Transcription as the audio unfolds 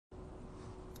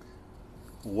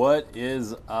What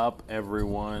is up,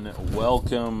 everyone?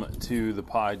 Welcome to the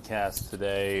podcast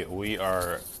today. We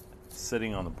are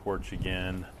sitting on the porch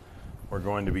again. We're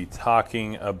going to be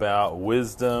talking about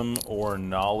wisdom or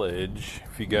knowledge.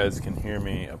 If you guys can hear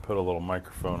me, I put a little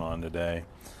microphone on today.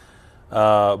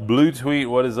 Blue Tweet,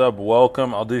 what is up?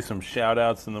 Welcome. I'll do some shout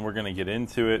outs and then we're going to get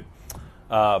into it.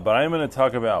 But I'm going to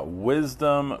talk about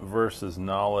wisdom versus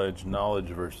knowledge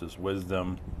versus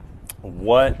wisdom.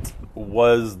 What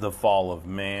was the fall of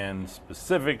man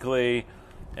specifically,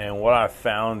 and what I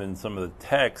found in some of the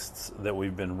texts that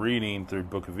we've been reading through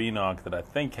Book of Enoch that I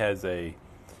think has a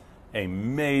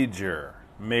major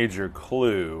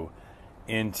clue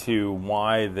into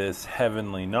why this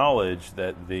heavenly knowledge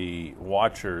that the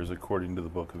Watchers, according to the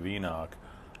Book of Enoch,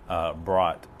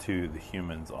 brought to the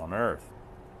humans on earth.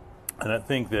 And I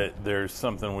think that there's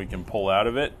something we can pull out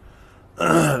of it.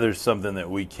 There's something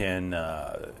that we can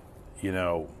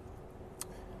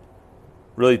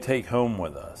really take home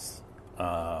with us,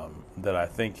 that I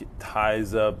think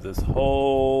ties up this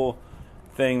whole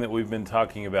thing that we've been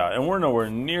talking about. And we're nowhere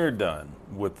near done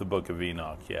with the Book of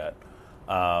Enoch yet.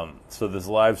 So this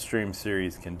live stream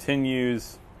series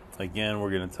continues. Again,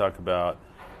 we're going to talk about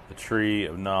the tree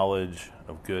of knowledge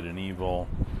of good and evil,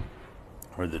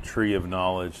 or the tree of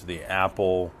knowledge, the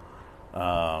apple,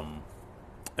 and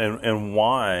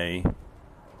why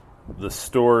the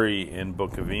story in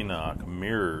Book of Enoch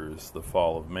mirrors the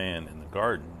fall of man in the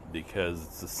garden, because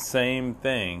it's the same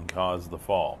thing caused the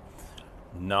fall.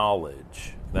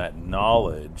 Knowledge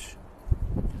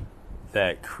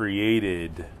that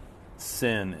created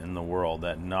sin in the world,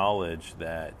 that knowledge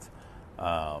that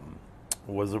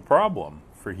was a problem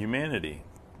for humanity,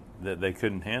 that they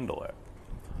couldn't handle it.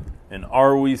 And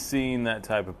are we seeing that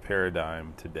type of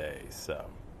paradigm today? So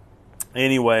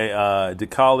anyway,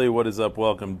 Dekali, what is up?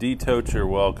 Welcome. D-Tocher,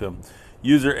 welcome.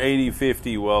 User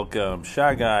 8050, welcome.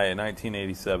 Shy Guy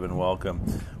 1987, welcome.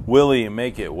 Willie,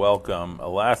 make it, welcome.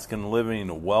 Alaskan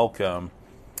Living, welcome.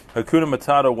 Hakuna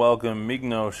Matata, welcome.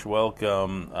 Mignosh,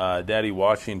 welcome. Daddy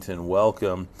Washington,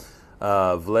 welcome.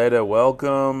 Vlada,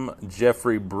 welcome.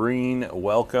 Jeffrey Breen,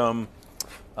 welcome.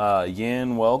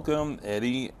 Yan, welcome.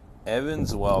 Eddie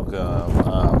Evans, welcome.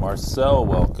 Marcel,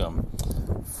 welcome.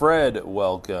 Fred,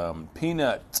 welcome.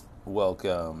 Peanut,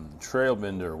 welcome.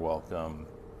 Trailbender, welcome.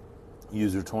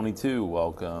 User 22,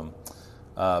 welcome.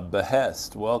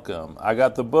 Behest, welcome. I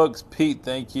got the books. Pete,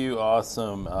 thank you.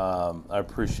 Awesome. I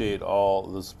appreciate all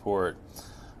the support.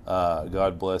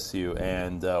 God bless you.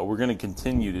 And we're going to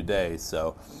continue today.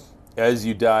 So as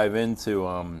you dive into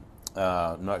them,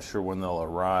 I'm not sure when they'll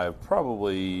arrive.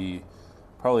 Probably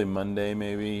Monday,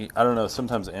 maybe. I don't know.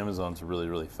 Sometimes Amazon's really,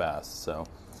 really fast. So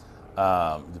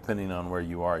depending on where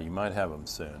you are, you might have them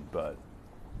soon. But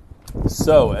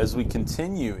so as we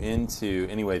continue into,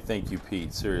 anyway, thank you,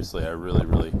 Pete. Seriously, I really,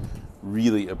 really,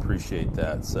 really appreciate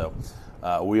that. So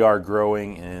we are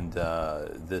growing, and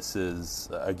this is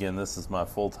my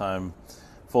full-time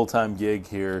gig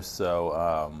here.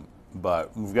 So,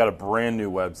 but we've got a brand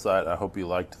new website. I hope you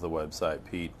liked the website,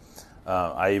 Pete.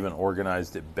 I even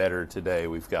organized it better today.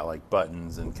 We've got like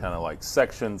buttons and kind of like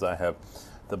sections. I have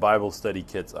the Bible study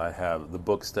kits. I have the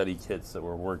book study kits that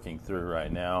we're working through right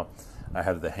now. I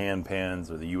have the hand pans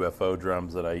or the UFO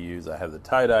drums that I use. I have the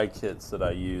tie-dye kits that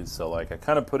I use. So like I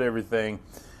kind of put everything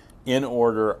in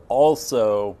order.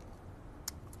 Also,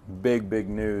 big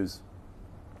news.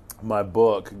 My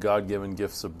book, God-Given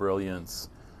Gifts of Brilliance,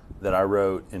 that I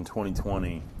wrote in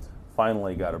 2020,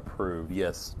 finally got approved.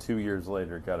 Yes, 2 years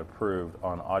later, it got approved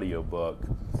on audiobook.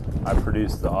 I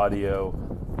produced the audio,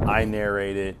 I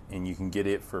narrate it, and you can get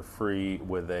it for free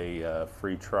with a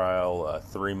free trial, a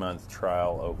 3-month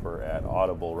trial over at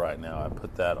Audible right now. I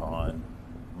put that on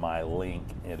my link.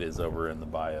 It is over in the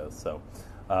bio. So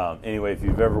anyway, if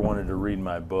you've ever wanted to read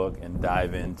my book and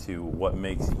dive into what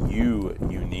makes you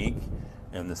unique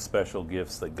and the special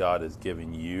gifts that God has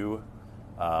given you,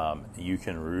 you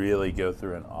can really go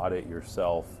through and audit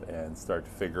yourself and start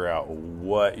to figure out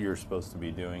what you're supposed to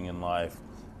be doing in life,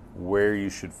 where you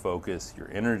should focus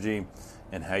your energy,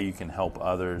 and how you can help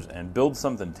others and build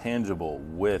something tangible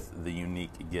with the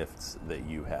unique gifts that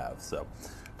you have. So,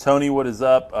 Tony, what is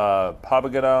up?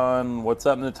 Papagadon, what's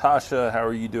up? Natasha, how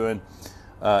are you doing?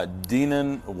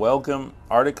 Dinan, welcome.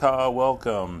 Artica,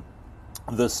 welcome.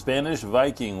 The Spanish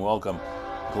Viking, welcome.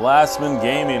 Glassman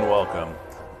Gaming, welcome.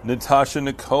 Natasha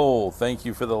Nicole, thank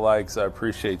you for the likes. I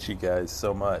appreciate you guys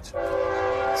so much.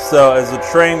 So as the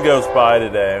train goes by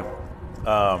today,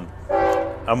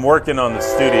 I'm working on the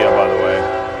studio, by the way.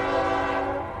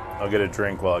 I'll get a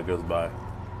drink while it goes by.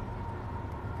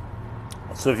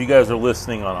 So if you guys are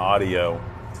listening on audio,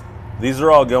 These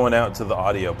are all going out to the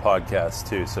audio podcast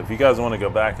too. So if you guys want to go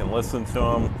back and listen to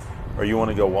them, or you want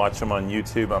to go watch them on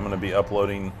YouTube, I'm going to be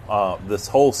uploading this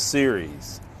whole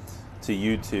series to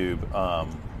YouTube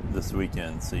this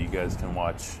weekend, so you guys can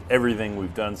watch everything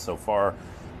we've done so far.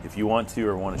 If you want to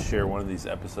or want to share one of these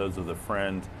episodes with a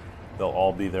friend, they'll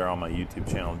all be there on my YouTube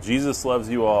channel. Jesus loves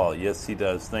you all. Yes, he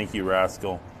does. Thank you,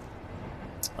 Rascal.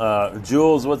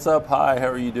 Jules, what's up? Hi, how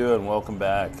are you doing? Welcome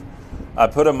back. I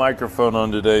put a microphone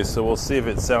on today, so we'll see if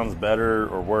it sounds better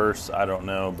or worse. I don't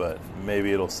know, but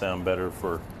maybe it'll sound better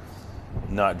for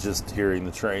not just hearing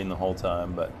the train the whole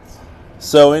time. But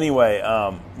so anyway,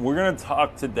 we're going to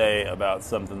talk today about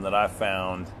something that I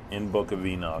found in Book of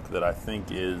Enoch that I think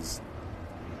is,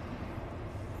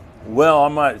 well, I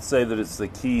might say that it's the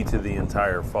key to the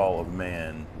entire fall of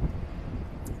man.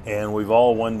 And we've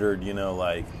all wondered,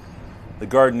 like the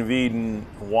Garden of Eden,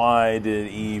 why did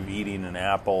Eve eating an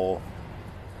apple,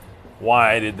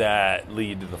 why did that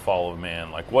lead to the fall of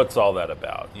man? Like, what's all that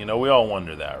about? We all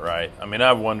wonder that, right? I mean,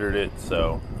 I've wondered it,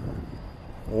 so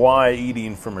why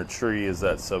eating from a tree, is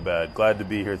that so bad? Glad to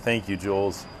be here. Thank you,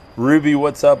 Jules. Ruby,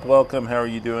 what's up? Welcome. How are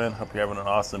you doing? Hope you're having an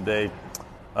awesome day.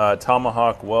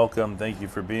 Tomahawk, welcome. Thank you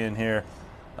for being here.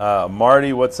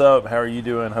 Marty, what's up? How are you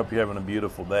doing? Hope you're having a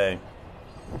beautiful day.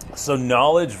 So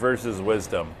knowledge versus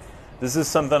wisdom. This is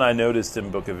something I noticed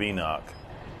in Book of Enoch.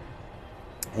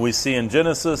 We see in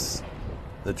Genesis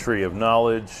the tree of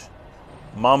knowledge.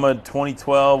 Mama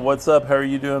 2012, what's up? How are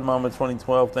you doing, Mama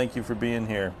 2012? Thank you for being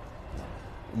here.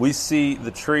 We see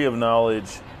the tree of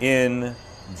knowledge in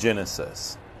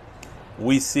Genesis.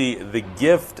 We see the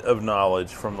gift of knowledge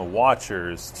from the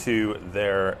Watchers to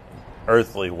their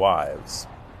earthly wives,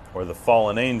 or the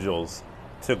fallen angels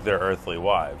took their earthly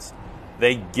wives.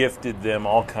 They gifted them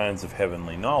all kinds of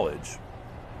heavenly knowledge.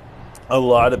 A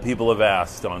lot of people have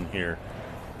asked on here,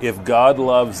 if God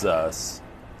loves us,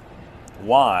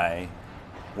 why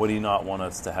would he not want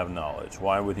us to have knowledge?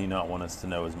 Why would he not want us to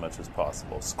know as much as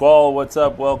possible? Squall, what's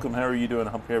up? Welcome. How are you doing?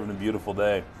 I hope you're having a beautiful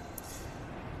day.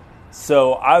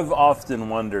 So I've often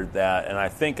wondered that, and I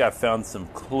think I found some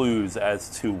clues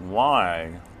as to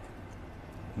why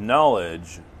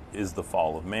knowledge is the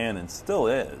fall of man, and still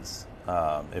is,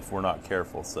 if we're not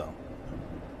careful. So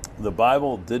the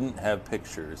Bible didn't have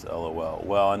pictures, LOL.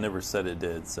 Well, I never said it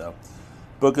did, so.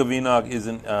 Book of Enoch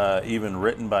isn't even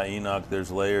written by Enoch. There's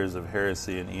layers of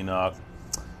heresy in Enoch.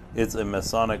 It's a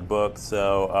Masonic book.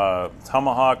 So,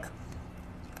 Tomahawk,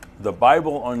 the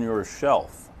Bible on your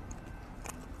shelf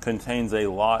contains a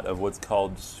lot of what's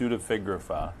called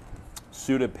pseudepigrapha.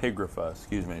 Pseudepigrapha,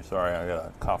 excuse me. Sorry, I got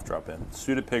a cough drop in.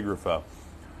 Pseudepigrapha,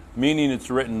 meaning it's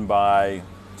written by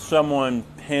someone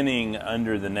penning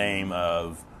under the name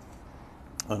of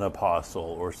an apostle,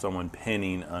 or someone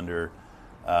penning under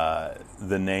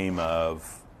the name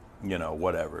of,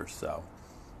 whatever. So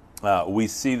we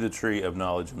see the tree of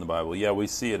knowledge in the Bible. Yeah, we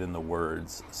see it in the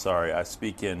words. Sorry, I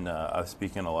speak in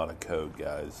a lot of code,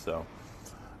 guys. So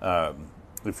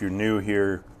if you're new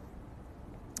here,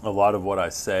 a lot of what I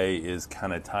say is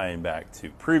kind of tying back to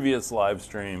previous live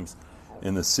streams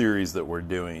in the series that we're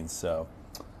doing. So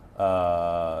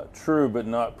true, but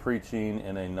not preaching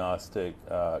in a Gnostic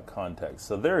context.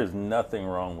 So there is nothing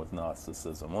wrong with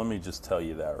Gnosticism. Let me just tell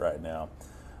you that right now.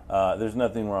 There's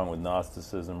nothing wrong with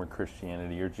Gnosticism or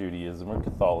Christianity or Judaism or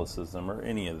Catholicism or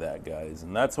any of that, guys.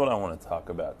 And that's what I want to talk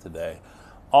about today.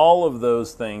 All of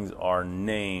those things are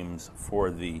names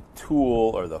for the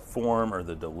tool or the form or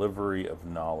the delivery of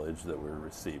knowledge that we're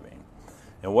receiving.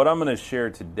 And what I'm going to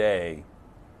share today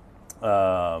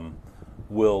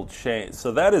will change.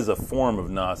 So that is a form of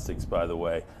Gnostics, by the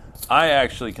way. I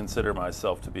actually consider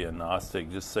myself to be a Gnostic,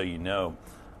 just so you know,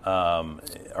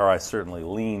 or I certainly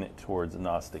lean towards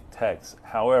Gnostic texts.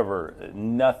 However,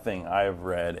 nothing I have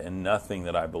read and nothing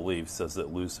that I believe says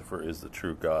that Lucifer is the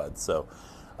true God. So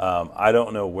I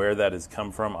don't know where that has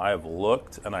come from. I have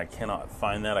looked and I cannot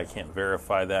find that. I can't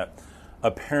verify that.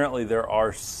 Apparently there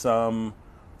are some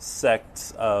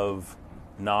sects of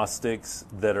Gnostics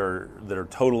that are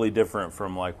totally different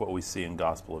from like what we see in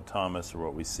Gospel of Thomas or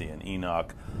what we see in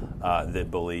Enoch that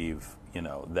believe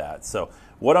that. So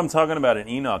what I'm talking about in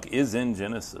Enoch is in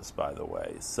Genesis, by the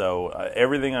way. So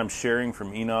everything I'm sharing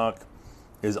from Enoch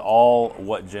is all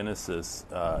what Genesis.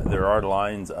 There are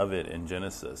lines of it in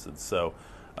Genesis, and so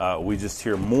we just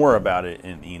hear more about it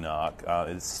in Enoch.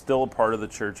 It's still a part of the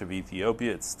Church of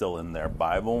Ethiopia. It's still in their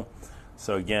Bible.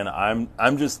 So again,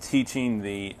 I'm just teaching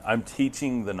the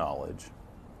knowledge,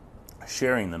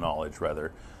 sharing the knowledge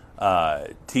rather.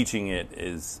 Teaching it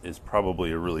is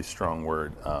probably a really strong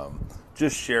word.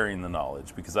 Just sharing the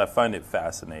knowledge because I find it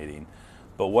fascinating.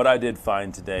 But what I did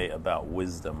find today about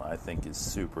wisdom, I think, is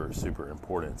super, super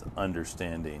important. It's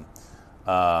understanding.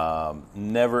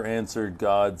 Never answered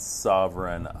God's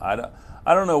sovereign. I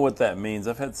don't know what that means.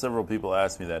 I've had several people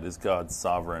ask me that. Is God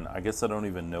sovereign? I guess I don't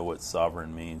even know what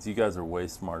sovereign means. You guys are way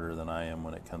smarter than I am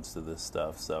when it comes to this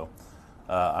stuff. So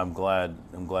I'm glad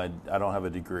I don't have a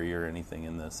degree or anything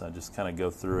in this. I just kind of go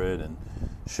through it and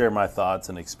share my thoughts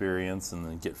and experience and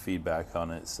then get feedback on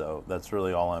it. So that's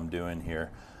really all I'm doing here.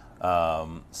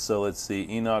 So let's see.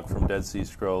 Enoch from Dead Sea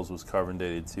Scrolls was carved and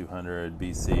dated 200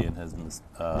 BC and has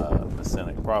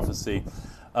messianic prophecy.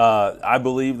 I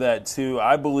believe that too.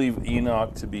 I believe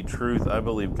Enoch to be truth. I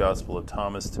believe Gospel of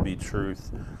Thomas to be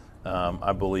truth.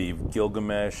 I believe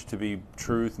Gilgamesh to be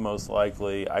truth, most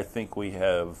likely. I think we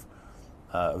have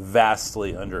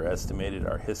vastly underestimated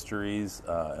our histories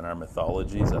and our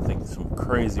mythologies. I think some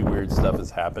crazy, weird stuff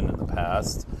has happened in the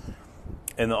past.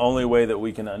 And the only way that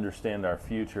we can understand our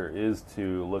future is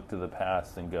to look to the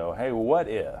past and go, hey, what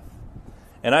if?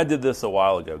 And I did this a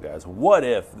while ago, guys. What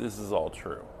if this is all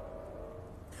true?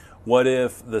 What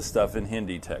if the stuff in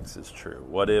Hindi text is true?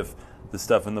 What if the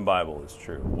stuff in the Bible is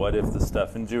true? What if the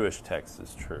stuff in Jewish text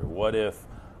is true? What if,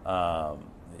 again,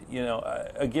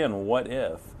 what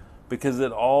if? Because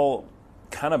it all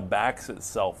kind of backs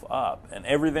itself up. And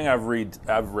everything I've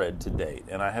read to date,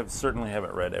 and I certainly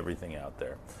haven't read everything out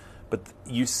there, but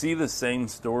you see the same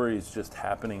stories just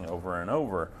happening over and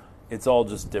over. It's all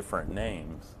just different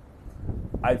names.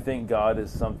 I think God is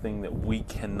something that we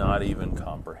cannot even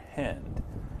comprehend.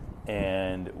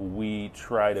 And we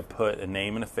try to put a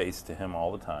name and a face to him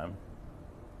all the time.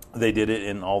 They did it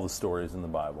in all the stories in the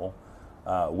Bible.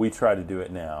 We try to do it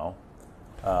now.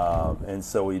 And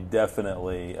so we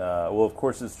definitely, of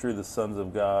course it's true, the sons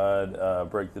of God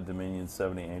break the dominion,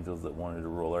 70 angels that wanted to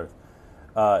rule earth.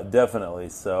 Definitely.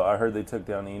 So I heard they took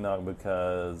down Enoch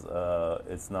because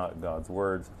it's not God's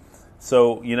words.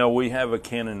 So, we have a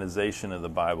canonization of the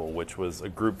Bible, which was a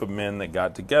group of men that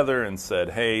got together and said,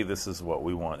 hey, this is what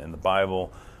we want in the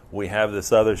Bible. We have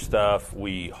this other stuff.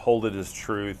 We hold it as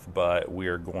truth, but we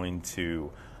are going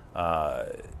to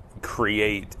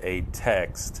create a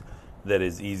text that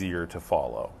is easier to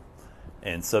follow.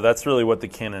 And so that's really what the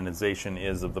canonization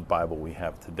is of the Bible we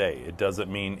have today. It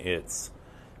doesn't mean it's,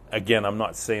 again, I'm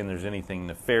not saying there's anything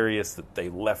nefarious that they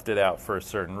left it out for a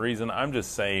certain reason. I'm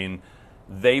just saying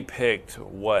they picked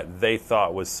what they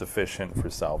thought was sufficient for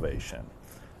salvation.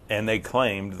 And they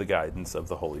claimed the guidance of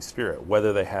the Holy Spirit.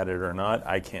 Whether they had it or not,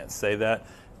 I can't say that.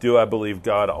 Do I believe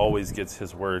God always gets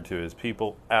his word to his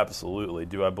people? Absolutely.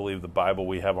 Do I believe the Bible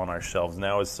we have on our shelves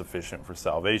now is sufficient for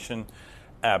salvation?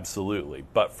 Absolutely.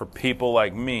 But for people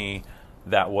like me,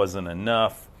 that wasn't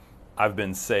enough. I've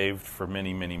been saved for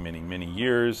many, many, many, many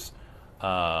years.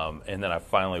 And then I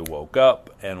finally woke up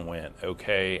and went,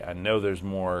 okay, I know there's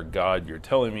more. God, you're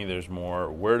telling me there's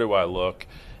more. Where do I look?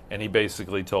 And he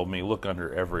basically told me, look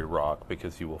under every rock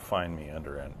because you will find me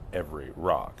under every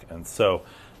rock. And so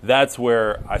that's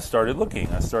where I started looking.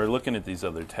 I started looking at these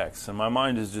other texts. And my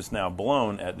mind is just now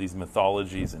blown at these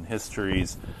mythologies and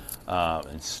histories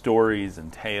and stories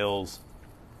and tales.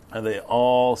 And they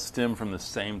all stem from the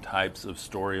same types of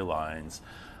storylines.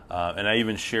 And I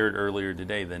even shared earlier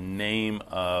today the name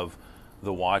of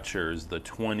the Watchers, the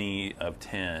 20 of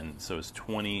 10. So it's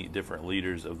 20 different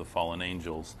leaders of the fallen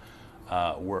angels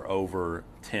were over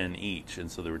 10 each.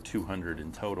 And so there were 200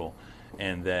 in total.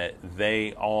 And that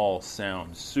they all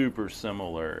sound super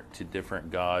similar to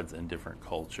different gods and different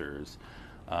cultures.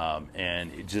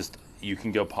 And it just, you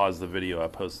can go pause the video I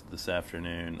posted this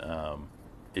afternoon.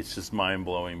 It's just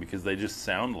mind-blowing because they just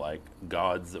sound like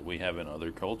gods that we have in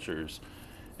other cultures.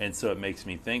 And so it makes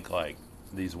me think like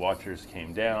these Watchers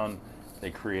came down, they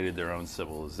created their own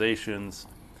civilizations,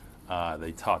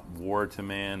 they taught war to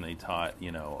man, they taught,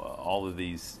 all of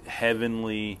these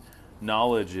heavenly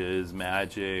knowledges,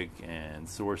 magic and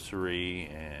sorcery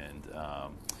and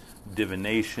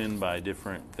divination by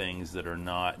different things that are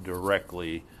not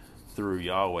directly through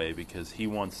Yahweh because he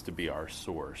wants to be our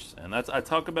source. And I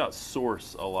talk about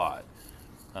source a lot.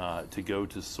 To go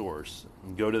to source,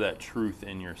 go to that truth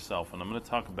in yourself. And I'm going to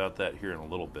talk about that here in a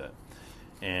little bit.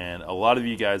 And a lot of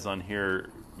you guys on here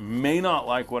may not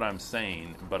like what I'm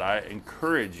saying, but I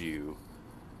encourage you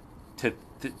to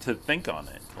think on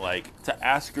it. Like, to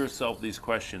ask yourself these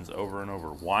questions over and over.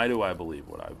 Why do I believe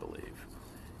what I believe?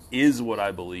 Is what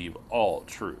I believe all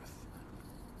truth?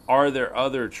 Are there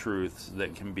other truths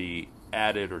that can be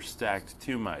added or stacked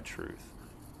to my truth?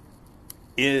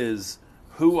 Is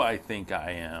who I think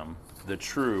I am the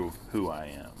true who I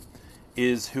am?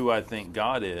 Is who I think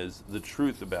God is the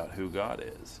truth about who God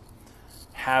is?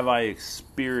 Have I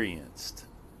experienced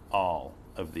all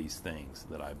of these things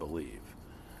that I believe?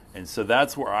 And so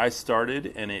that's where I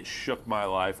started, and it shook my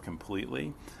life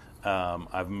completely.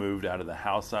 I've moved out of the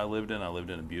house I lived in. I lived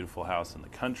in a beautiful house in the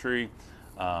country.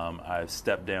 I've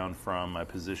stepped down from my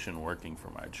position working for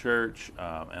my church,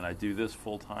 and I do this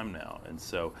full time now. And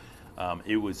so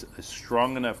it was a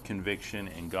strong enough conviction,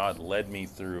 and God led me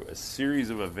through a series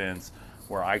of events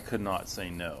where I could not say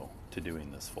no to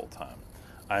doing this full time.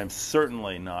 I am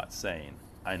certainly not saying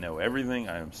I know everything.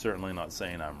 I am certainly not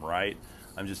saying I'm right.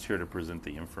 I'm just here to present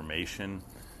the information.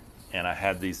 And I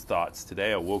had these thoughts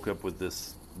today. I woke up with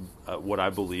this, what I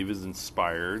believe is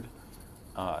inspired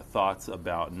thoughts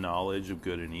about knowledge of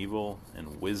good and evil,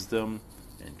 and wisdom,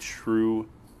 and true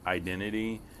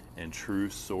identity, and true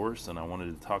source. And I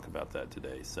wanted to talk about that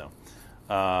today. So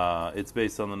it's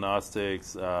based on the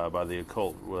Gnostics by the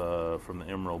occult from the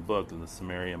Emerald Book and the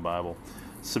Sumerian Bible.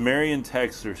 Sumerian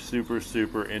texts are super,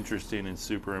 super interesting and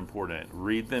super important.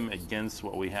 Read them against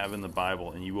what we have in the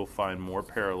Bible, and you will find more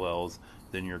parallels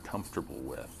than you're comfortable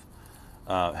with.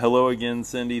 Hello again,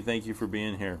 Cindy. Thank you for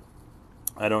being here.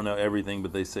 I don't know everything,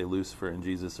 but they say Lucifer and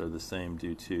Jesus are the same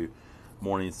due to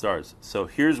morning stars. So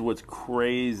here's what's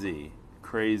crazy,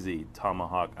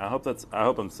 Tomahawk. I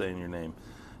hope I'm saying your name,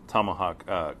 Tomahawk,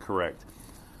 correct.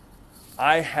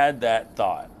 I had that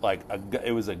thought,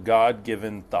 it was a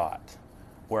God-given thought,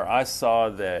 where I saw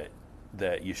that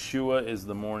Yeshua is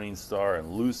the morning star and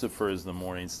Lucifer is the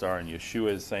morning star, and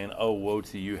Yeshua is saying, "Oh, woe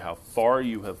to you, how far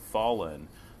you have fallen,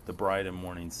 the bright and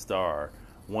morning star.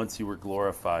 Once you were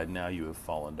glorified, now you have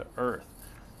fallen to earth."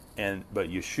 But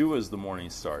Yeshua is the morning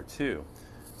star too.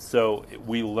 So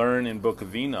we learn in Book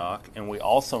of Enoch, and we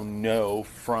also know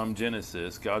from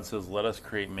Genesis, God says, "Let us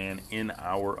create man in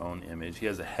our own image." He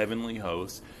has a heavenly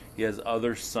host. He has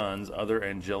other sons, other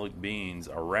angelic beings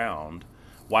around.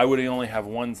 Why would he only have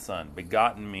one son?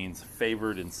 Begotten means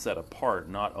favored and set apart,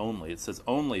 not only. It says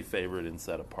only favored and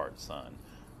set apart son,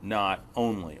 not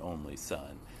only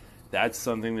son. That's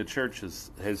something the church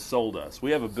has sold us.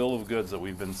 We have a bill of goods that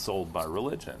we've been sold by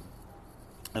religion.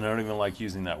 And I don't even like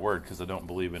using that word because I don't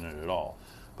believe in it at all.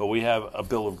 But we have a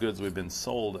bill of goods we've been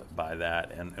sold by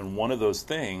that. And one of those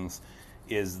things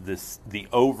is the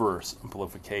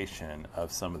oversimplification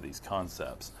of some of these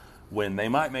concepts, when they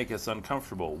might make us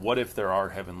uncomfortable. What if there are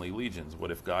heavenly legions? What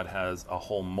if God has a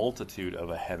whole multitude of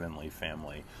a heavenly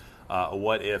family?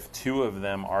 What if two of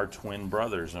them are twin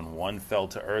brothers, and one fell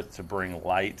to earth to bring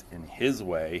light in his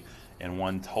way, and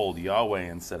one told Yahweh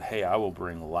and said, "Hey, I will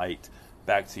bring light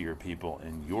back to your people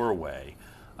in your way."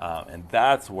 And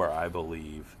that's where I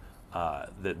believe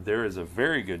that there is a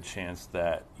very good chance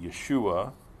that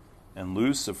Yeshua and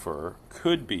Lucifer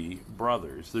could be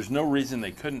brothers. There's no reason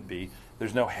they couldn't be.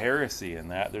 There's no heresy in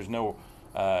that. There's no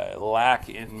lack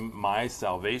in my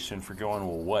salvation for going,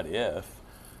 well, what if?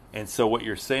 And so what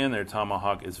you're saying there,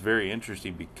 Tomahawk, is very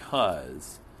interesting,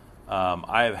 because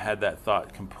I have had that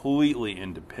thought completely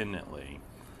independently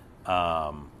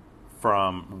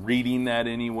from reading that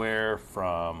anywhere,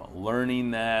 from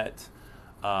learning that.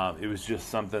 It was just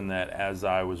something that as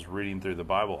I was reading through the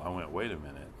Bible, I went, wait a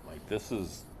minute, this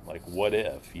is what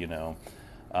if,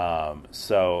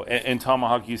 So, and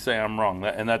Tomahawk, you say I'm wrong,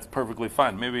 and that's perfectly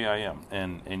fine. Maybe I am,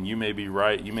 and you may be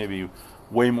right. You may be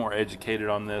way more educated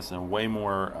on this and way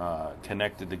more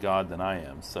connected to God than I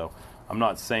am. So I'm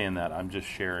not saying that. I'm just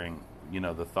sharing,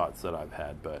 the thoughts that I've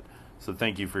had. But so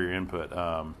thank you for your input.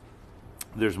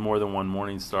 There's more than one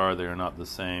morning star. They are not the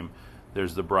same.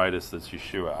 There's the brightest, that's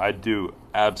Yeshua. I do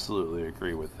absolutely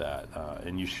agree with that.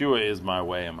 And Yeshua is my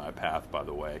way and my path, by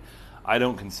the way. I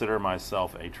don't consider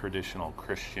myself a traditional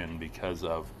Christian because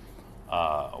of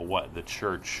what the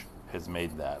church has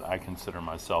made that. I consider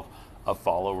myself a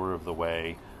follower of the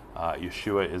way.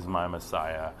 Yeshua is my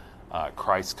Messiah.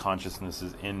 Christ's consciousness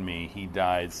is in me. He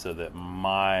died so that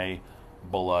my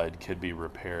blood could be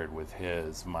repaired with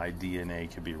his. My DNA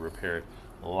could be repaired.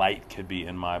 Light could be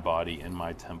in my body, in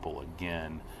my temple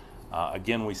again.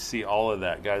 Again, we see all of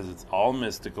that. Guys, it's all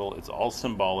mystical. It's all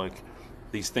symbolic.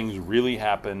 These things really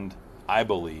happened, I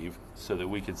believe, so that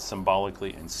we could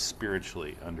symbolically and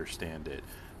spiritually understand it.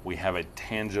 We have a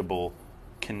tangible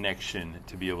connection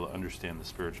to be able to understand the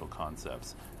spiritual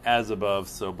concepts. As above,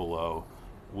 so below.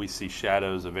 We see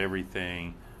shadows of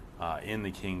everything in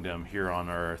the kingdom here on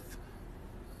earth.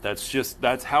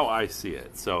 That's how I see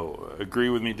it. So agree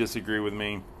with me, disagree with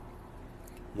me.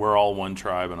 We're all one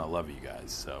tribe, and I love you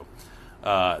guys. So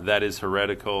that is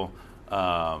heretical.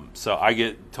 So I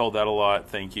get told that a lot.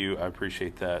 Thank you. I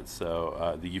appreciate that.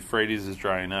 So the Euphrates is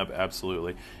drying up.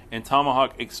 Absolutely. And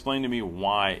Tomahawk, explain to me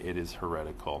why it is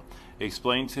heretical.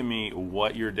 Explain to me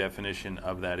what your definition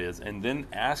of that is. And then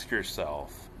ask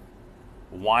yourself,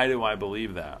 Why do I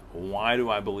believe that? Why do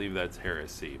I believe that's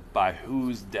heresy? By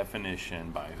whose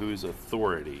definition? By whose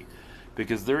authority?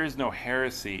 Because there is no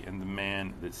heresy in the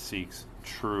man that seeks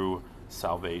true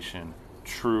salvation,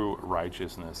 true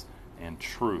righteousness, and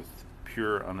truth,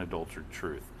 pure, unadulterated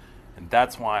truth. And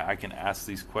that's why I can ask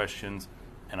these questions,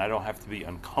 and I don't have to be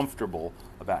uncomfortable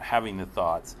about having the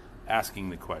thoughts, asking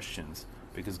the questions,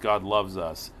 because God loves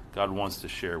us. God wants to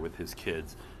share with his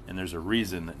kids. And there's a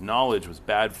reason that knowledge was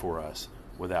bad for us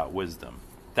without wisdom.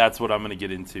 That's what I'm going to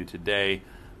get into today.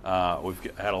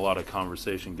 We've had a lot of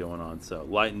conversation going on. So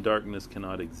light and darkness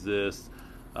cannot exist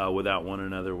without one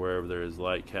another. Wherever there is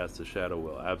light, cast a shadow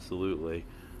will. Absolutely.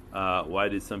 Why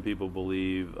did some people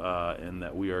believe in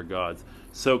that we are gods?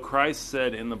 So Christ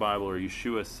said in the Bible, or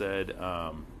Yeshua said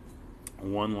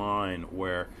one line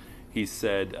where he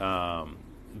said,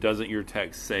 doesn't your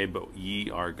text say, but ye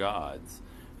are gods?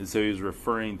 And so he was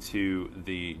referring to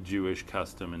the Jewish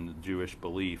custom and the Jewish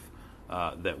belief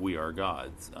that we are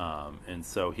gods. And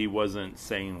so he wasn't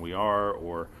saying we are,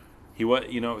 or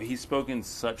he spoke in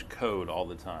such code all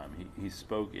the time. He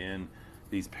spoke in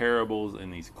these parables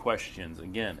and these questions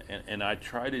again. And I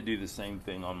try to do the same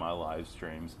thing on my live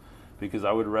streams, because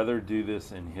I would rather do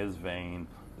this in his vein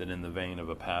than in the vein of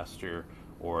a pastor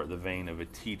or the vein of a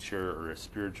teacher or a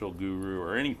spiritual guru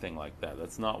or anything like that.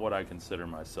 That's not what I consider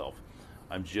myself.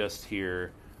 I'm just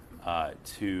here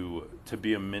to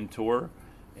be a mentor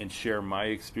and share my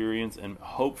experience, and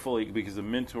hopefully, because a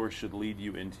mentor should lead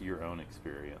you into your own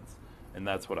experience, and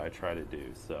that's what I try to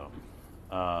do. So,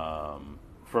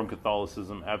 from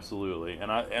Catholicism, absolutely,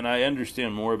 and I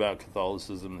understand more about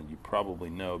Catholicism than you probably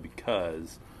know,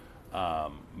 because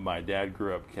my dad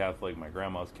grew up Catholic, my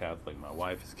grandma's Catholic, my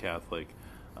wife is Catholic,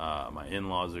 my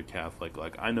in-laws are Catholic.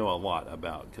 Like, I know a lot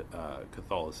about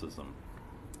Catholicism.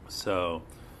 So,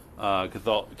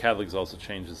 Catholics also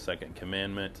changed the second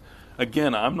commandment.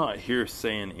 Again, I'm not here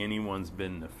saying anyone's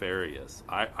been nefarious.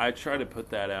 I try to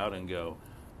put that out and go,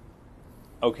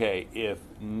 okay, if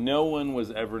no one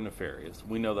was ever nefarious,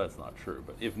 we know that's not true,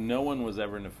 but if no one was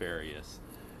ever nefarious,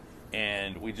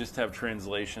 and we just have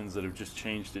translations that have just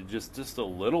changed it just a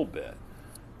little bit,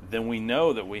 then we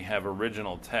know that we have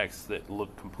original texts that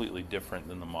look completely different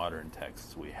than the modern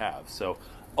texts we have. So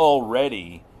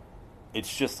already,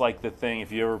 it's just like the thing,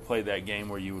 if you ever played that game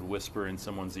where you would whisper in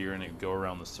someone's ear and it would go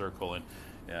around the circle, and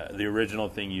the original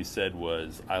thing you said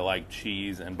was, I like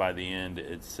cheese, and by the end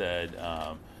it said,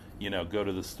 go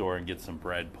to the store and get some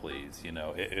bread, please.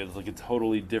 It was like a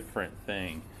totally different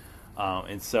thing.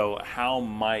 And so how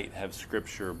might have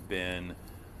Scripture been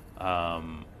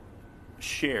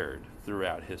shared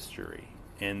throughout history?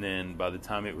 And then by the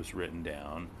time it was written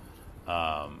down,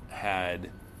 had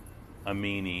a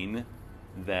meaning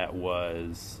that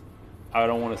was, I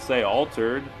don't want to say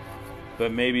altered,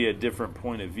 but maybe a different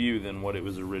point of view than what it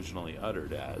was originally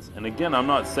uttered as. And again, I'm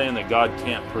not saying that God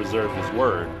can't preserve his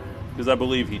word, because I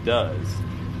believe he does.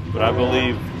 But I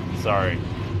believe, sorry,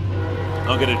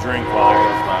 I'll get a drink while it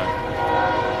goes by.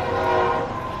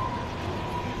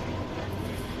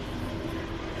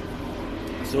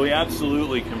 So he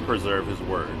absolutely can preserve his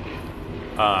word.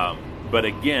 But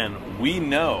again, we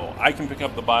know, I can pick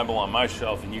up the Bible on my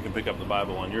shelf and you can pick up the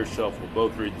Bible on your shelf. We'll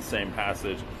both read the same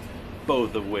passage,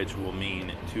 both of which will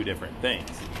mean two different things.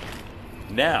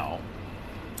 Now,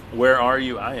 where are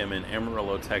you? I am in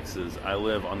Amarillo, Texas. I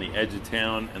live on the edge of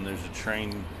town, and there's a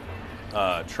train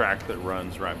track that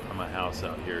runs right by my house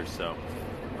out here, so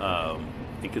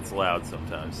it gets loud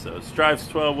sometimes. So Strives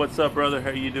 12, what's up, brother?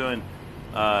 How you doing?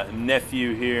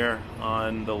 Nephew here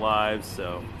on the live.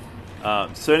 So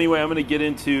anyway, I'm going to get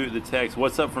into the text.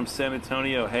 What's up from San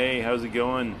Antonio? Hey, how's it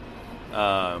going?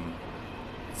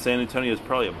 San Antonio is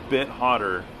probably a bit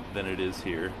hotter than it is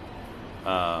here.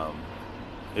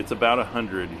 It's about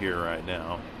 100 here right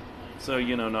now, so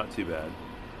not too bad.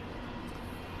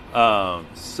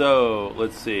 So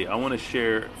let's see. I want to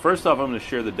share. First off, I'm going to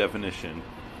share the definition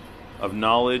of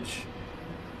knowledge.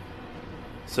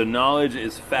 So knowledge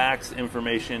is facts,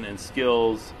 information, and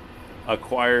skills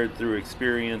acquired through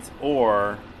experience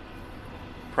or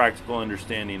practical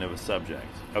understanding of a subject.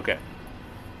 Okay.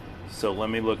 So let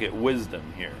me look at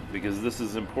wisdom here, because this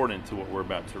is important to what we're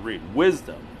about to read.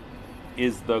 Wisdom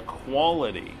is the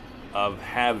quality of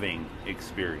having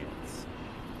experience.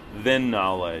 Then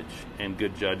knowledge and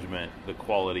good judgment, the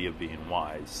quality of being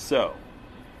wise. So,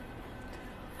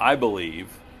 I believe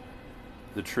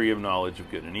the tree of knowledge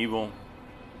of good and evil.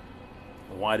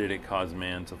 Why did it cause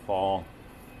man to fall?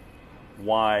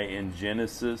 Why in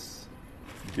Genesis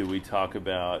do we talk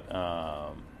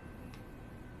about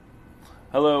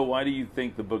Hello, why do you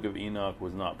think the book of Enoch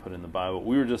was not put in the Bible?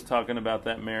 We were just talking about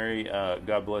that, Mary.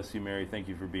 God bless you, Mary. Thank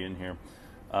you for being here.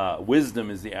 Wisdom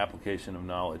is the application of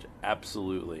knowledge,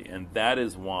 absolutely. And that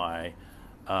is why,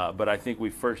 but I think we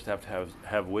first have to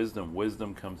have wisdom.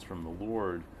 Wisdom comes from the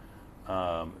Lord,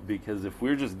 because if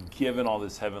we're just given all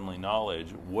this heavenly knowledge,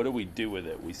 what do we do with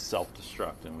it? We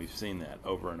self-destruct, and we've seen that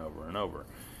over and over and over.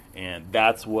 And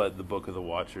that's what the Book of the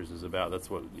Watchers is about. That's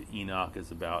what Enoch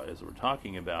is about, as we're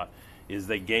talking about, is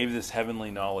they gave this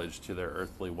heavenly knowledge to their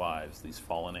earthly wives, these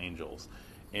fallen angels,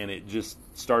 and it just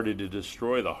started to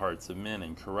destroy the hearts of men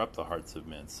and corrupt the hearts of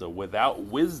men. So without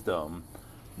wisdom,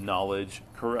 knowledge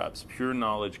corrupts. Pure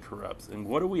knowledge corrupts. And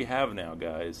what do we have now,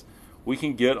 guys? We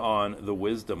can get on the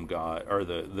wisdom God, or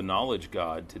the knowledge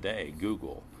God today,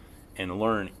 Google, and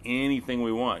learn anything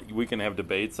we want. We can have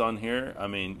debates on here. I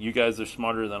mean, you guys are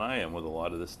smarter than I am with a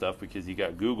lot of this stuff because you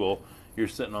got Google. You're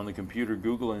sitting on the computer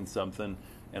Googling something,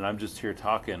 and I'm just here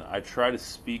talking. I try to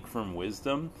speak from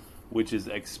wisdom, which is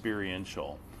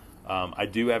experiential. I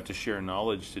do have to share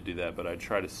knowledge to do that, but I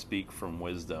try to speak from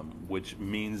wisdom, which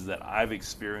means that I've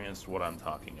experienced what I'm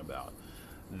talking about.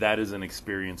 That is an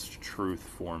experienced truth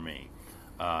for me.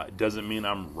 It doesn't mean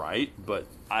I'm right, but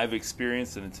I've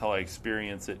experienced it. Until I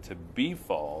experience it to be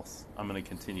false, I'm going to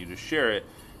continue to share it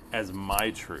as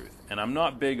my truth. And I'm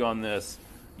not big on this,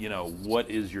 what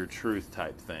is your truth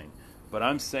type thing. But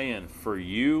I'm saying for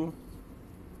you,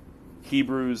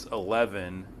 Hebrews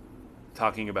 11,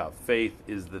 talking about faith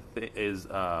faith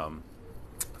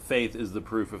is the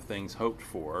proof of things hoped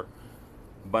for.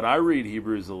 But I read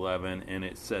Hebrews 11, and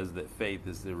it says that faith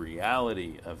is the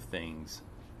reality of things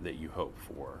that you hope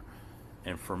for.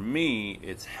 And for me,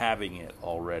 it's having it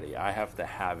already. I have to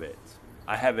have it.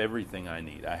 I have everything I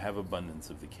need. I have abundance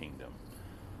of the kingdom.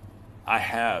 I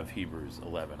have Hebrews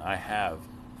 11. I have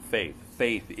faith.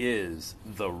 Faith is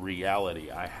the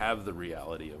reality. I have the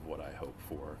reality of what I hope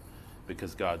for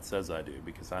because God says I do,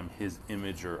 because I'm his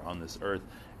imager on this earth,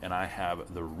 and I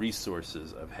have the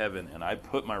resources of heaven, and I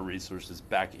put my resources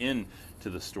back into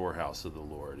the storehouse of the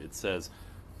Lord. It says,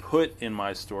 put in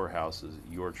my storehouses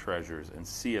your treasures, and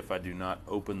see if I do not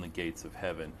open the gates of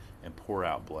heaven and pour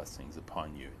out blessings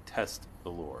upon you. Test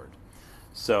the Lord.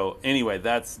 So anyway,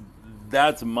 that's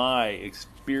my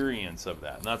experience of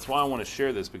that. And that's why I want to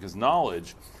share this, because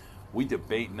knowledge, we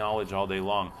debate knowledge all day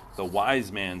long. The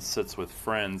wise man sits with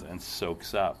friends and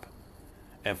soaks up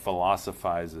and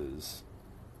philosophizes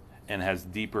and has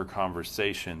deeper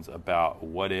conversations about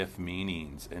what-if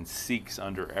meanings and seeks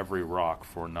under every rock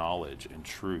for knowledge and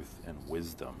truth and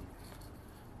wisdom.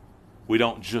 We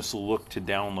don't just look to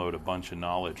download a bunch of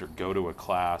knowledge or go to a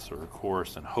class or a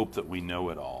course and hope that we know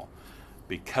it all,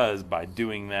 because by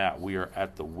doing that, we are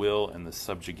at the will and the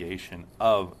subjugation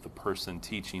of the person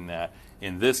teaching that.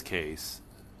 In this case,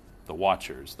 the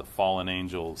watchers, the fallen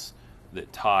angels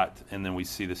that taught, and then we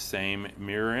see the same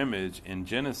mirror image in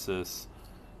Genesis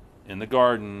in the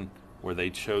garden where they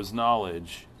chose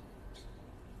knowledge,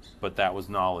 but that was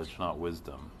knowledge, not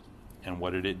wisdom. And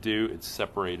what did it do? It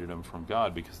separated them from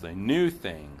God because they knew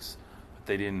things, but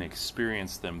they didn't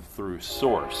experience them through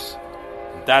source.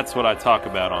 That's what I talk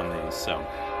about on these. So,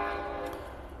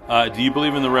 do you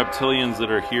believe in the reptilians that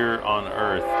are here on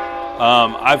Earth?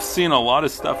 I've seen a lot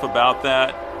of stuff about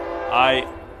that.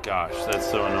 Gosh, that's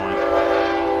so annoying.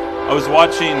 I was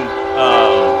watching,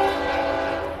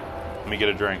 let me get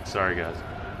a drink. Sorry, guys.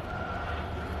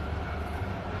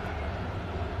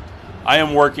 I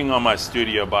am working on my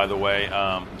studio, by the way,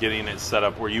 getting it set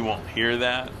up where you won't hear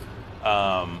that.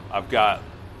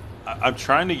 I'm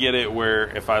trying to get it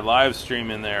where if I live stream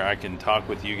in there, I can talk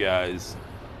with you guys,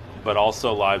 but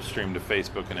also live stream to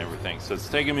Facebook and everything. So it's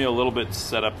taking me a little bit to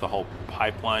set up the whole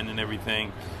pipeline and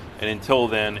everything. And until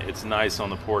then, it's nice on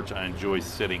the porch. I enjoy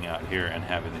sitting out here and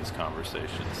having these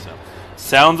conversations. So,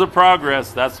 sounds of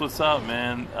progress. That's what's up,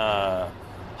 man.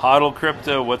 Hodl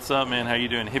Crypto, what's up, man? How you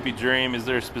doing? Hippie Dream, is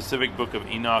there a specific book of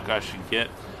Enoch I should get?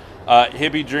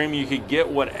 Hippie Dream, you could get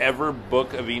whatever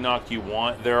book of Enoch you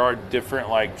want. There are different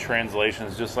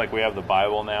translations, just like we have the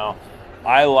Bible now.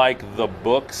 I like the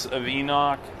books of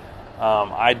Enoch.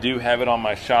 I do have it on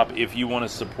my shop. If you want to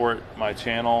support my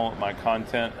channel, my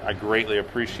content, I greatly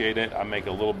appreciate it. I make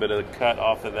a little bit of a cut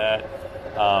off of that.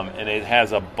 And it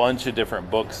has a bunch of different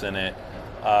books in it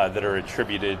that are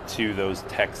attributed to those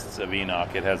texts of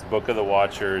Enoch. It has Book of the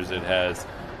Watchers. It has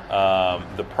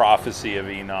the prophecy of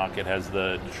Enoch. It has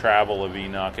the travel of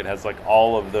Enoch. It has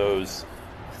all of those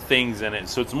things in it.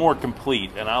 So it's more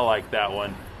complete, and I like that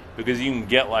one because you can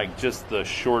get just the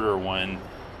shorter one,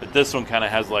 but this one kind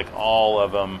of has all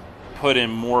of them put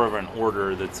in more of an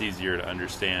order that's easier to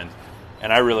understand,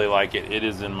 and I really like it. It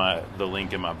is in the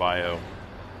link in my bio.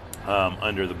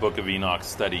 under the Book of Enoch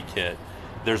study kit.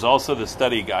 There's also the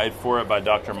study guide for it by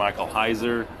Dr. Michael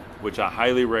Heiser, which I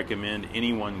highly recommend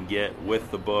anyone get with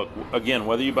the book. Again,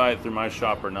 whether you buy it through my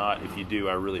shop or not, if you do,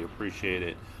 I really appreciate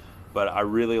it. But I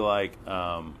really like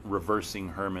Reversing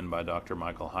Herman by Dr.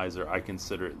 Michael Heiser. I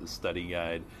consider it the study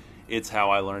guide. It's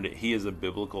how I learned it. He is a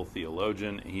biblical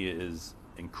theologian. He is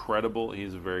incredible.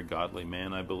 He's a very godly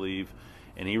man, I believe.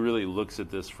 And he really looks at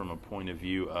this from a point of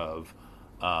view of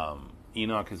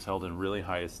Enoch is held in really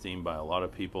high esteem by a lot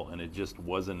of people, and it just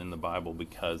wasn't in the Bible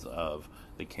because of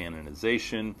the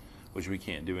canonization, which we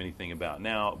can't do anything about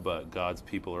now, but God's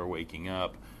people are waking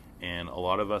up, and a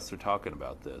lot of us are talking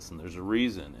about this, and there's a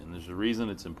reason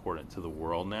it's important to the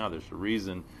world now. There's a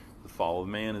reason the fall of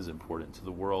man is important to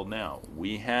the world now.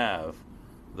 We have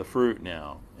the fruit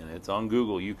now, and it's on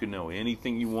Google. You can know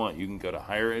anything you want. You can go to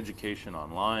higher education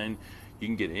online. You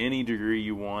can get any degree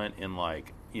you want in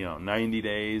 90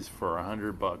 days for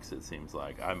 $100. It seems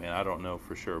like. I mean, I don't know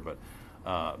for sure, but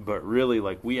really,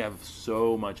 we have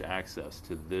so much access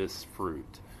to this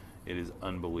fruit. It is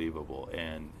unbelievable,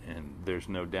 and there's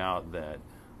no doubt that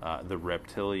the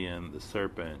reptilian, the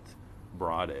serpent,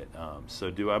 brought it.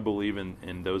 So do I believe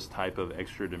in those type of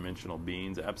extra-dimensional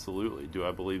beings? Absolutely. Do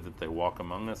I believe that they walk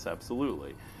among us?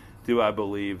 Absolutely. Do I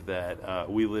believe that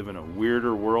we live in a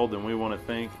weirder world than we want to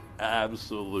think?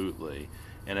 Absolutely.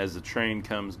 And as the train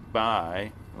comes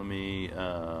by, let me...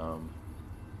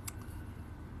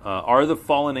 are the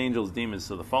fallen angels demons?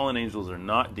 So the fallen angels are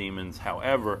not demons.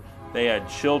 However, they had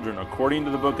children. According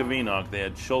to the book of Enoch, they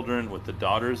had children with the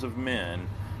daughters of men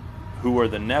who were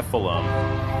the Nephilim.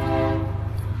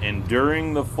 And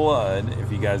during the flood,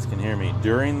 if you guys can hear me,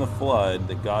 during the flood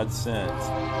that God sent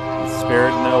and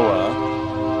spared Noah,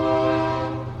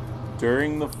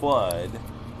 during the flood,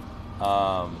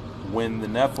 when the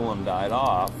Nephilim died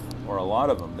off, or a lot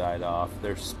of them died off,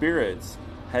 their spirits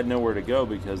had nowhere to go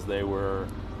because they were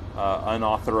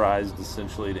unauthorized,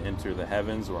 essentially, to enter the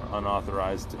heavens, or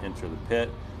unauthorized to enter the pit.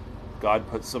 God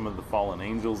put some of the fallen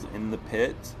angels in the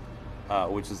pit,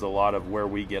 which is a lot of where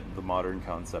we get the modern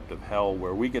concept of hell.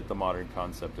 Where we get the modern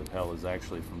concept of hell is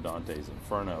actually from Dante's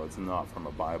Inferno. It's not from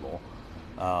a Bible.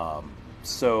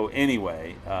 So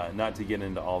anyway, not to get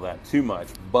into all that too much,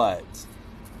 but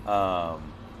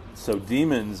so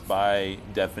demons, by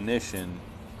definition,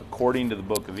 according to the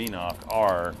book of Enoch,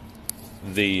 are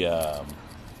the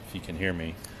if you can hear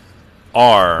me,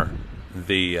 are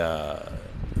the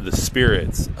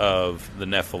spirits of the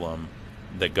Nephilim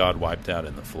that God wiped out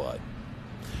in the flood.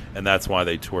 And that's why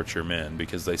they torture men,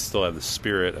 because they still have the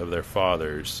spirit of their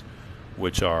fathers,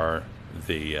 which are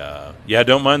the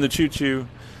don't mind the choo-choo.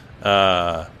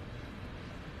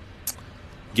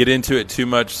 Get into it too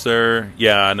much, sir.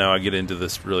 Yeah, I know I get into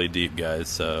this really deep, guys.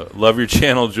 So love your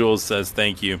channel, Jules says.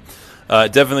 Thank you.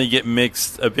 Definitely get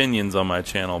mixed opinions on my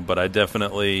channel, but I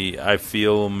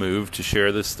feel moved to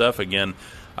share this stuff. Again,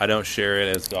 I don't share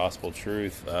it as gospel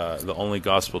truth. The only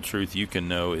gospel truth you can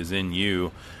know is in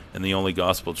you, and the only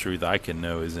gospel truth I can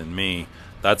know is in me.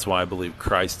 That's why I believe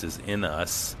Christ is in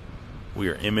us. We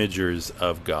are imagers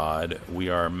of God. We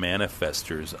are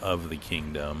manifestors of the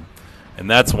kingdom. And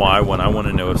that's why when I want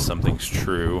to know if something's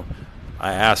true,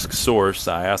 I ask Source,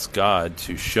 I ask God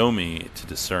to show me, to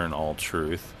discern all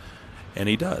truth. And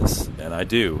He does, and I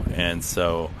do. And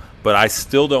so, but I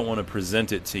still don't want to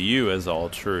present it to you as all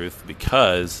truth,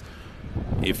 because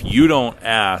if you don't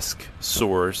ask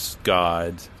Source,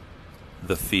 God,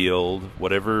 the field,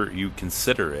 whatever you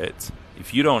consider it,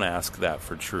 if you don't ask that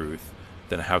for truth,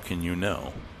 then how can you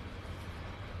know?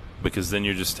 Because then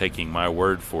you're just taking my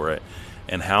word for it.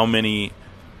 And how many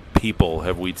people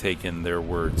have we taken their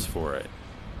words for it?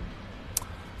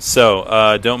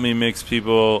 So, don't mean mixed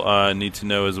people need to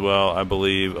know as well. I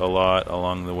believe a lot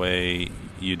along the way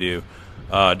you do.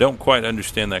 Don't quite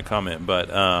understand that comment, but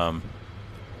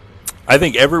I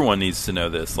think everyone needs to know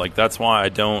this. That's why I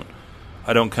don't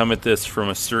come at this from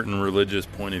a certain religious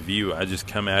point of view. I just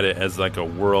come at it as a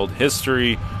world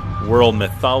history, world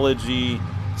mythology,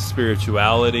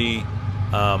 spirituality.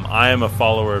 I am a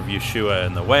follower of Yeshua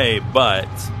in the way, but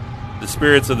the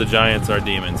spirits of the giants are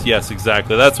demons. Yes,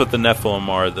 exactly. That's what the Nephilim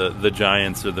are, the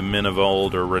giants, or the men of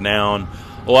old, or renown.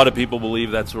 A lot of people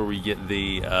believe that's where we get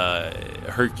the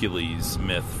Hercules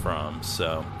myth from.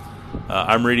 So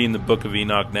I'm reading the book of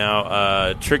Enoch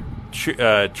now.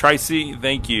 Tracy,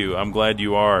 thank you. I'm glad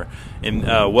you are. And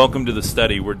welcome to the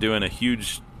study. We're doing a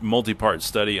huge multi-part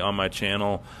study on my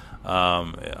channel.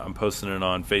 I'm posting it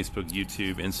on Facebook,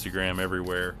 YouTube, Instagram,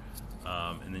 everywhere.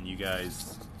 And then you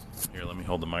guys, here, let me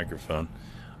hold the microphone.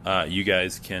 You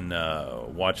guys can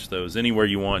watch those anywhere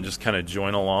you want. Just kind of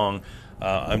join along.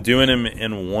 I'm doing them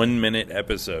in 1-minute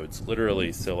episodes,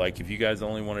 literally. So, like, if you guys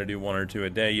only want to do 1 or 2 a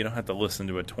day, you don't have to listen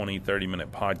to a 20,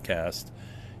 30-minute podcast.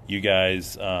 You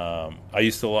guys, I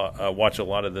used to watch a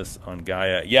lot of this on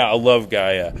Gaia. Yeah, I love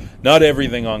Gaia. Not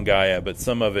everything on Gaia, but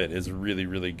some of it is really,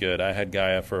 really good. I had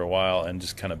Gaia for a while and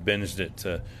just kind of binged it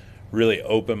to really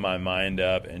open my mind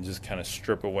up and just kind of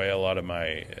strip away a lot of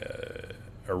my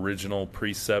original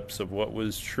precepts of what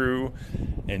was true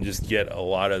and just get a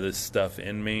lot of this stuff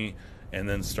in me and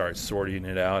then start sorting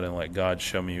it out and let God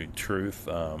show me truth.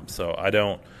 So I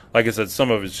don't, like I said,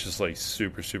 some of it's just like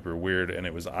super, super weird, and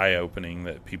it was eye-opening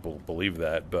that people believe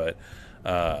that. But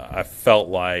I felt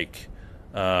like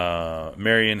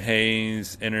Marion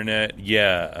Hayes, internet,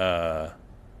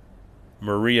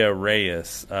 Maria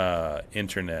Reyes,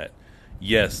 internet.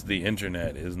 Yes, the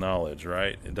internet is knowledge,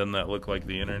 right? Doesn't that look like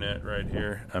the internet right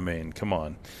here? I mean, come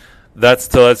on. That's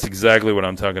exactly what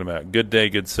I'm talking about. Good day,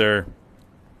 good sir.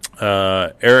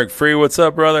 Eric Free, what's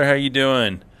up, brother? How you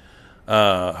doing?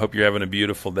 Hope you're having a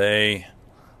beautiful day.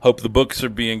 Hope the books are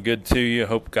being good to you.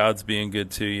 Hope God's being good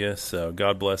to you. So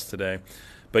God bless today.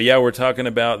 But yeah, we're talking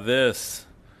about this,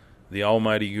 the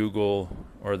almighty Google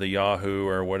or the Yahoo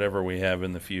or whatever we have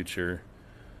in the future.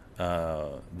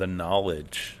 The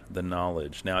knowledge.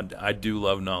 Now, I do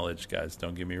love knowledge, guys.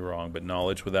 Don't get me wrong. But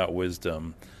knowledge without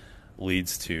wisdom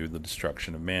leads to the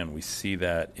destruction of man. We see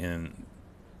that in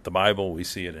the Bible. We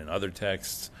see it in other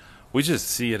texts. We just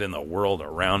see it in the world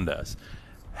around us.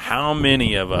 How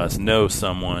many of us know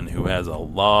someone who has a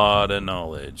lot of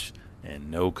knowledge and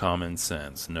no common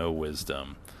sense, no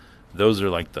wisdom? Those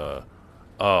are like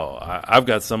I've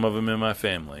got some of them in my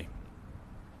family.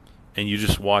 And you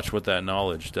just watch what that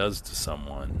knowledge does to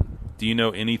someone. Do you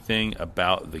know anything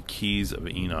about the keys of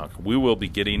Enoch? We will be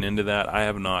getting into that. I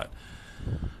have not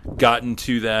gotten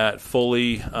to that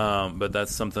fully, but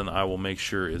that's something I will make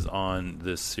sure is on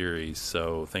this series.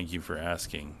 So thank you for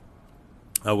asking.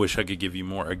 I wish I could give you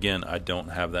more. Again, I don't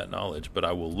have that knowledge, but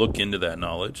I will look into that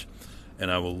knowledge, and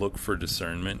I will look for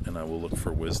discernment, and I will look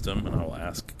for wisdom, and I will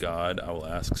ask God, I will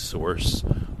ask Source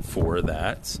for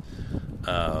that,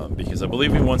 because I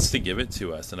believe He wants to give it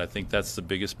to us. And I think that's the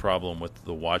biggest problem with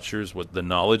the Watchers. What the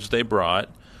knowledge they brought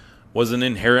wasn't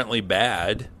inherently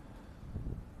bad,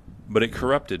 but it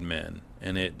corrupted men,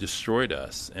 and it destroyed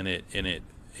us, and it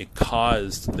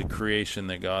caused the creation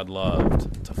that God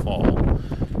loved to fall.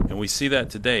 And we see that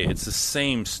today. It's the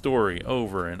same story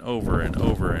over and over and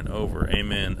over and over.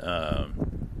 Amen.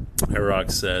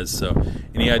 Iraq says, so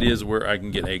any ideas where I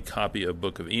can get a copy of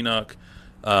Book of Enoch?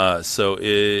 So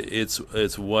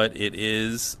it's what it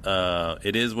is.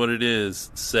 It is what it is,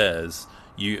 says.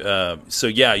 You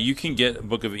can get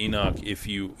Book of Enoch if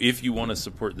you want to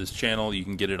support this channel. You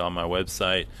can get it on my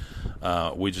website.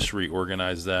 We just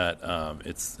reorganized that.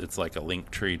 It's like a link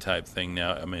tree type thing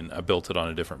now. I mean, I built it on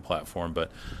a different platform,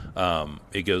 but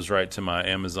it goes right to my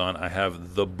Amazon. I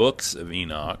have the Books of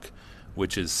Enoch,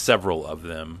 which is several of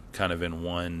them, kind of in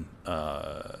one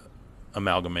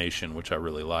amalgamation, which I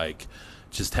really like.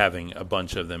 Just having a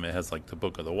bunch of them. It has like the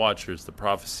Book of the Watchers, the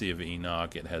Prophecy of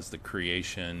Enoch. It has the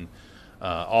creation.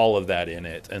 All of that in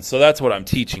it. And so that's what I'm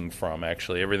teaching from,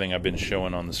 actually. Everything I've been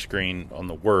showing on the screen, on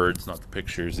the words, not the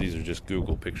pictures. These are just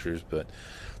Google pictures. But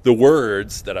the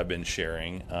words that I've been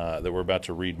sharing, that we're about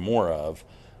to read more of,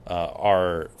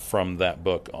 are from that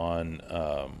book on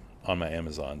my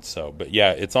Amazon. So, but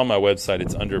yeah, it's on my website.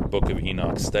 It's under Book of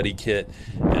Enoch Study Kit,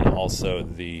 and also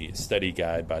the study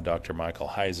guide by Dr. Michael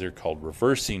Heiser called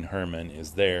Reversing Herman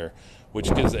is there,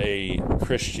 which gives a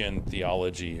Christian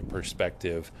theology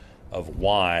perspective of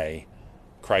why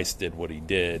Christ did what He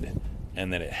did,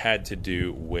 and that it had to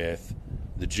do with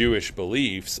the Jewish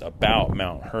beliefs about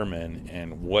Mount Hermon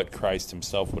and what Christ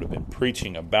Himself would have been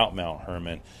preaching about Mount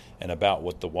Hermon and about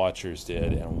what the Watchers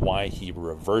did and why He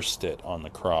reversed it on the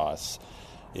cross.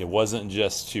 It wasn't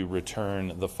just to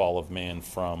return the fall of man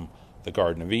from the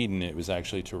Garden of Eden. It was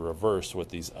actually to reverse what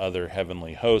these other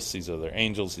heavenly hosts, these other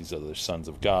angels, these other sons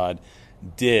of God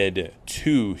did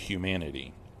to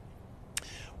humanity.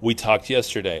 We talked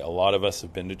yesterday, a lot of us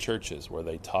have been to churches where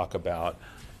they talk about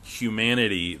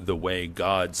humanity the way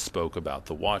God spoke about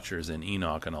the Watchers in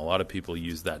Enoch, and a lot of people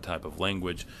use that type of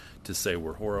language to say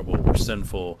we're horrible, we're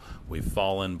sinful, we've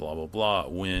fallen, blah, blah, blah,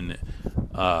 when,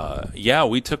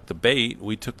 we took the bait,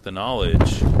 we took the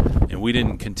knowledge, and we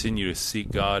didn't continue to seek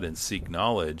God and seek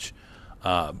knowledge,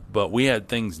 but we had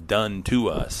things done to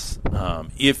us.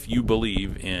 If you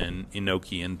believe in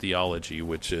Enochian theology,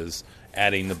 which is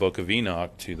adding the Book of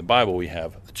Enoch to the Bible, we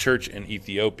have the church in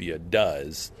Ethiopia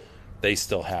does. They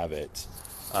still have it.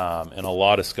 And a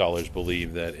lot of scholars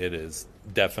believe that it is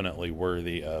definitely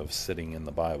worthy of sitting in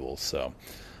the Bible. So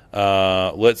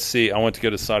Let's see. I want to go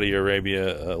to Saudi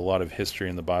Arabia. A lot of history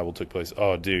in the Bible took place.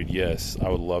 Oh, dude, yes. I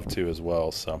would love to as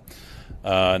well. So,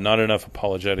 not enough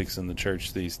apologetics in the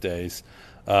church these days.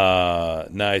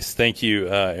 Nice. Thank you,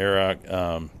 Eric.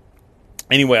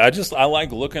 Anyway, I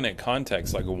like looking at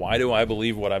context. Like, why do I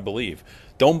believe what I believe?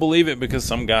 Don't believe it because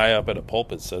some guy up at a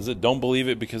pulpit says it. Don't believe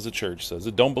it because the church says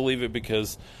it. Don't believe it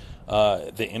because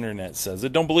the internet says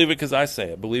it. Don't believe it because I say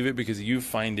it. Believe it because you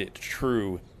find it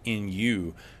true in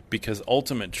you, because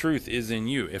ultimate truth is in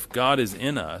you. If God is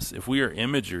in us, if we are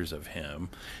imagers of him,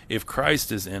 if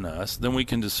Christ is in us, then we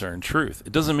can discern truth.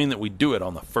 It doesn't mean that we do it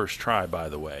on the first try, by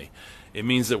the way. It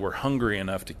means that we're hungry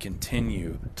enough to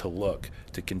continue to look,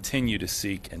 to continue to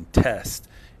seek and test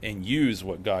and use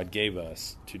what God gave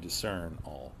us to discern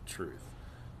all truth.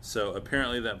 So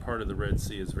apparently that part of the Red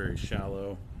Sea is very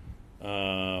shallow.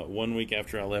 1 week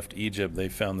after I left Egypt, they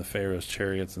found the Pharaoh's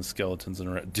chariots and skeletons.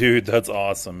 Dude, that's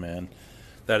awesome, man.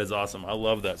 That is awesome. I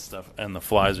love that stuff. And the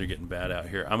flies are getting bad out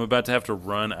here. I'm about to have to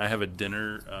run. I have a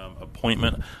dinner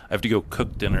appointment. I have to go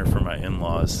cook dinner for my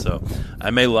in-laws. So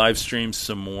I may live stream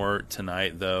some more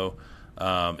tonight, though.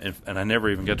 And I never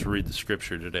even got to read the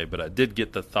scripture today, but I did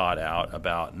get the thought out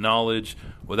about knowledge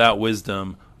without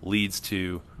wisdom leads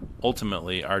to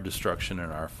ultimately our destruction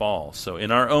and our fall. So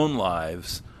in our own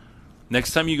lives,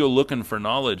 next time you go looking for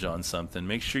knowledge on something,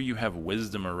 make sure you have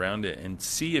wisdom around it and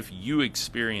see if you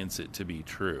experience it to be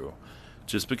true.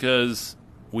 Just because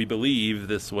we believe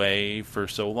this way for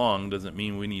so long doesn't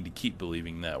mean we need to keep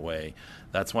believing that way.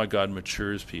 That's why God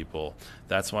matures people.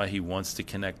 That's why he wants to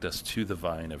connect us to the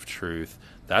vine of truth.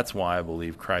 That's why I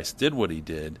believe Christ did what he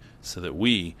did, so that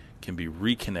we can be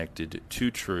reconnected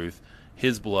to truth.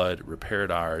 His blood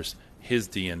repaired ours. His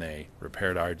DNA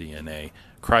repaired our DNA.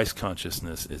 Christ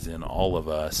consciousness is in all of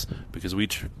us because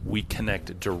we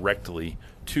connect directly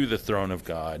to the throne of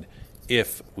God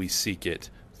if we seek it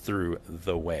through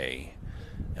the way.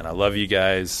 And I love you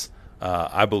guys.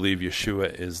 I believe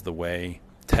Yeshua is the way.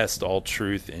 Test all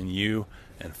truth in you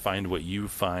and find what you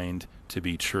find to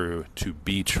be true.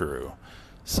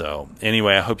 So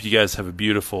anyway, I hope you guys have a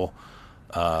beautiful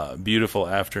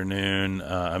afternoon.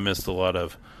 I missed a lot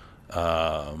of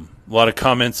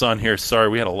comments on here. Sorry,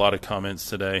 we had a lot of comments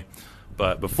today.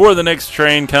 But before the next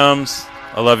train comes,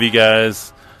 I love you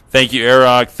guys. Thank you,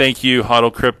 Aroc. Thank you,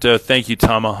 Hodl Crypto. Thank you,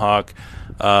 Tomahawk.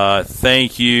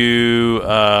 Thank you,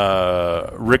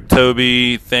 Rick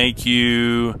Toby. Thank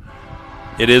you.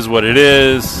 It is what it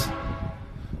is.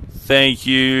 Thank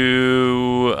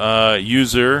you,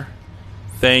 User.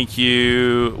 Thank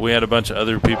you. We had a bunch of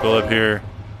other people up here.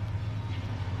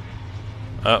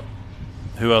 Oh,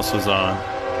 who else was on?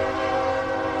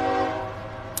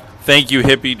 Thank you,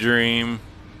 Hippie Dream.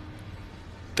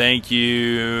 Thank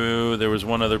you. There was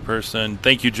one other person.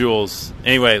 Thank you, Jules.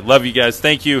 Anyway, love you guys.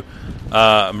 Thank you,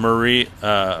 Maria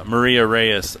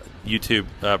Reyes, YouTube.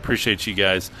 Appreciate you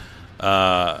guys.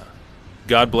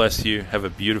 God bless you. Have a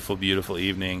beautiful, beautiful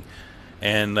evening.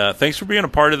 And thanks for being a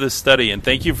part of this study. And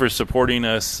thank you for supporting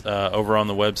us over on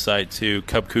the website, too,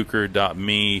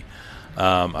 cubcooker.me.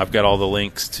 I've got all the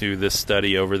links to this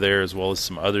study over there, as well as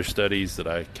some other studies that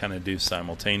I kind of do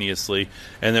simultaneously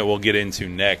and that we'll get into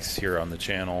next here on the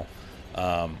channel.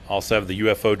 Also have the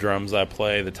UFO drums I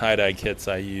play, the tie-dye kits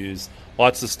I use,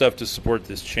 lots of stuff to support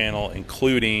this channel,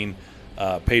 including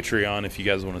Patreon, if you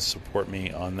guys want to support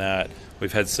me on that.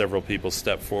 We've had several people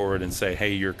step forward and say,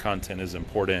 hey, your content is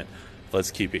important. Let's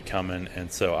keep it coming.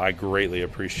 And so I greatly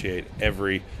appreciate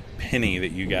every penny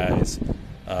that you guys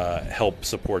help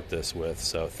support this with.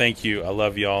 So thank you. I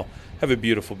love y'all. Have a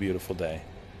beautiful, beautiful day.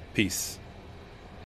 Peace.